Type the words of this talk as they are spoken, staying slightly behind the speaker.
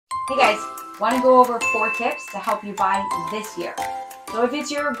Hey guys, want to go over 4 tips to help you buy this year. So if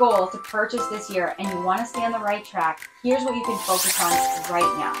it's your goal to purchase this year and you want to stay on the right track, here's what you can focus on right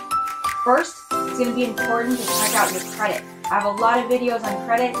now. First, it's going to be important to check out your credit. I have a lot of videos on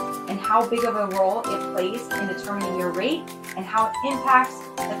credit and how big of a role it plays in determining your rate and how it impacts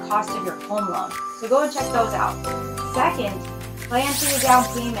the cost of your home loan. So go and check those out. Second, plan for your down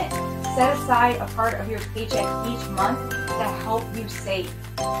payment. Set aside a part of your paycheck each month to help you save.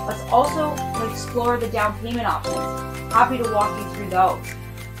 Let's also explore the down payment options. Happy to walk you through those.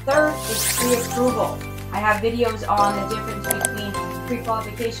 Third is pre-approval. I have videos on the difference between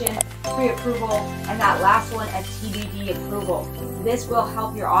pre-qualification, pre-approval, and that last one, a TBD approval. This will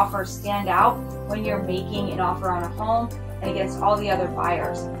help your offer stand out when you're making an offer on a home and against all the other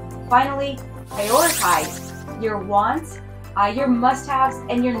buyers. Finally, prioritize your wants, your must-haves,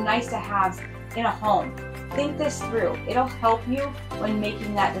 and your nice-to-haves in a home. Think this through. It'll help you when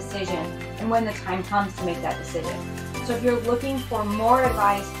making that decision and when the time comes to make that decision. So if you're looking for more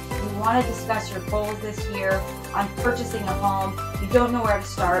advice, you want to discuss your goals this year on purchasing a home, you don't know where to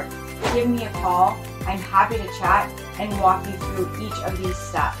start, give me a call. I'm happy to chat and walk you through each of these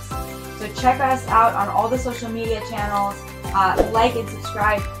steps. So check us out on all the social media channels, like and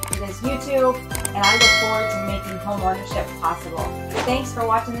subscribe to this YouTube, and I look forward to making home ownership possible. Thanks for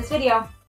watching this video.